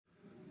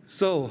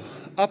So,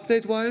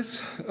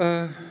 update-wise,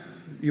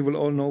 you will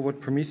all know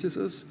what Prometheus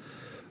is.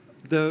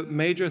 The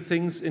major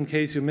things, in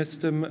case you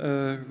missed them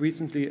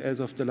recently, as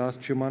of the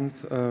last few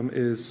months,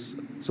 is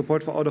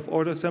support for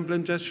out-of-order sample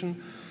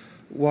ingestion,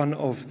 one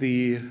of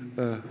the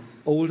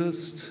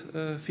oldest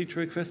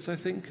feature requests, I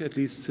think, at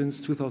least since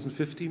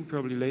 2015,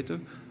 probably later.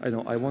 I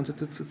know I wanted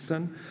it since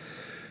then.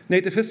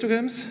 Native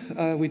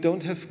histograms. We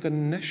don't have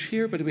Ganesh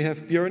here, but we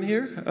have Björn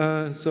here.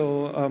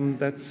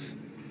 That's,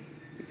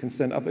 you can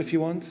stand up if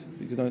you want.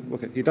 You don't,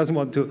 okay, he doesn't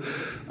want to.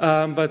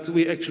 But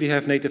we actually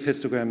have native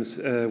histograms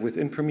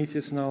within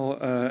Prometheus now.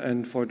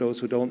 And for those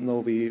who don't know,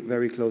 we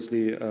very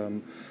closely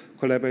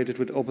collaborated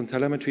with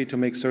OpenTelemetry to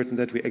make certain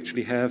that we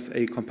actually have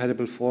a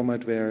compatible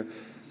format where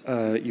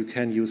you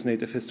can use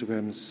native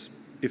histograms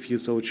if you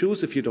so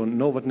choose. If you don't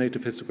know what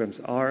native histograms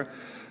are,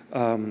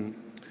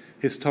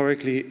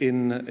 historically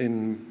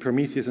in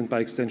Prometheus and by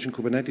extension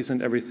Kubernetes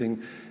and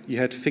everything, you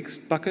had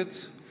fixed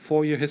buckets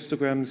for your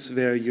histograms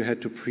where you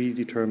had to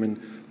predetermine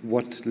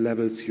what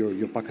levels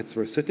your buckets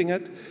were sitting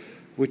at,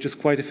 which is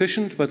quite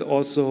efficient, but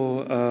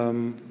also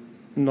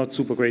not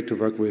super great to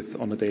work with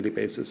on a daily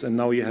basis. And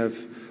now you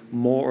have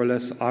more or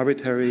less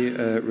arbitrary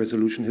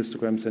resolution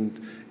histograms, and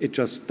it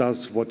just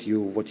does what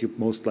you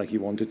most likely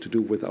want it to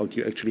do without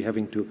you actually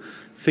having to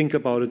think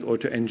about it or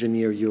to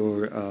engineer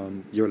your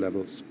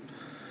levels.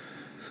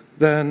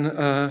 Then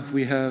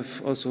we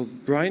have also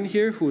Brian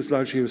here, who is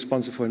largely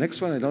responsible for the next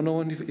one. I don't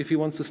know if he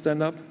wants to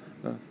stand up.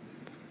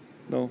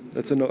 No,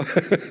 that's a no.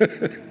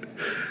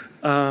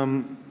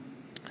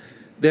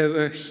 There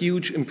were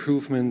huge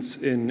improvements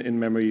in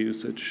memory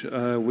usage.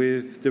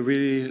 With the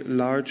really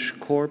large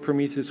core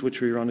Prometheus,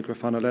 which we run at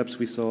Grafana Labs,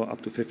 we saw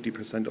up to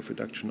 50% of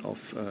reduction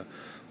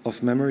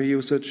of memory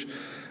usage.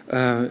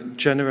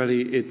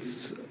 Generally,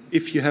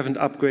 if you haven't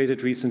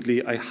upgraded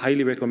recently, I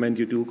highly recommend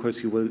you do,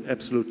 because you will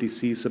absolutely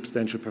see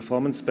substantial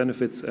performance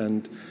benefits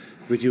and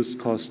reduced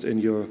cost in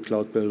your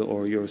cloud bill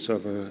or your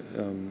server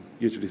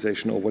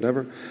utilization or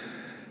whatever.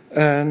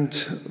 And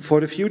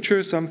for the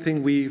future,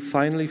 something we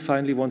finally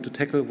want to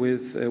tackle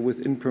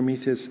within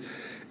Prometheus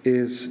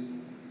is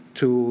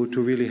to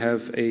really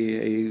have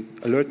a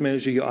alert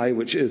manager UI,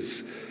 which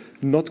is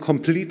not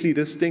completely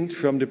distinct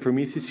from the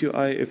Prometheus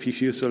UI. If you've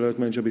used Alert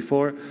Manager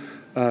before,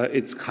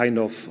 it's kind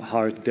of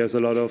hard. There's a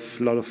lot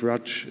of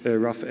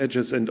rough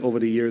edges, and over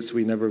the years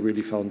we never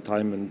really found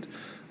time and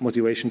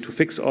motivation to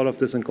fix all of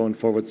this, and going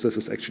forward this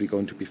is actually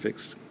going to be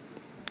fixed.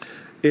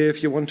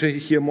 If you want to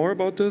hear more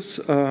about this,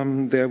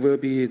 there will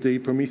be the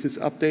Prometheus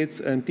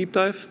updates and deep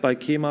dive by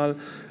Kemal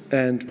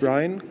and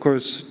Brian. Of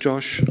course,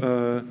 Josh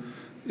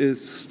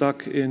is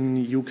stuck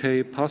in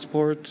UK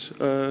passport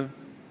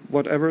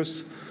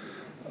whatevers.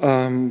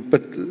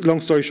 But long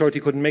story short, he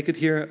couldn't make it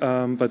here.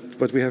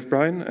 But we have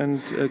Brian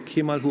and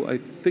Kemal, who I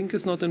think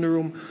is not in the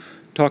room,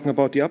 talking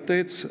about the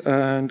updates.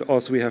 And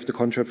also we have the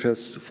Contract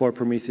Fest for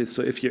Prometheus.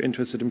 So if you're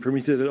interested in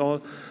Prometheus at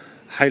all,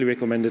 highly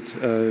recommend it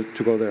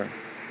to go there.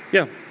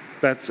 Yeah,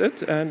 that's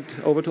it. And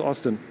over to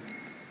Austin.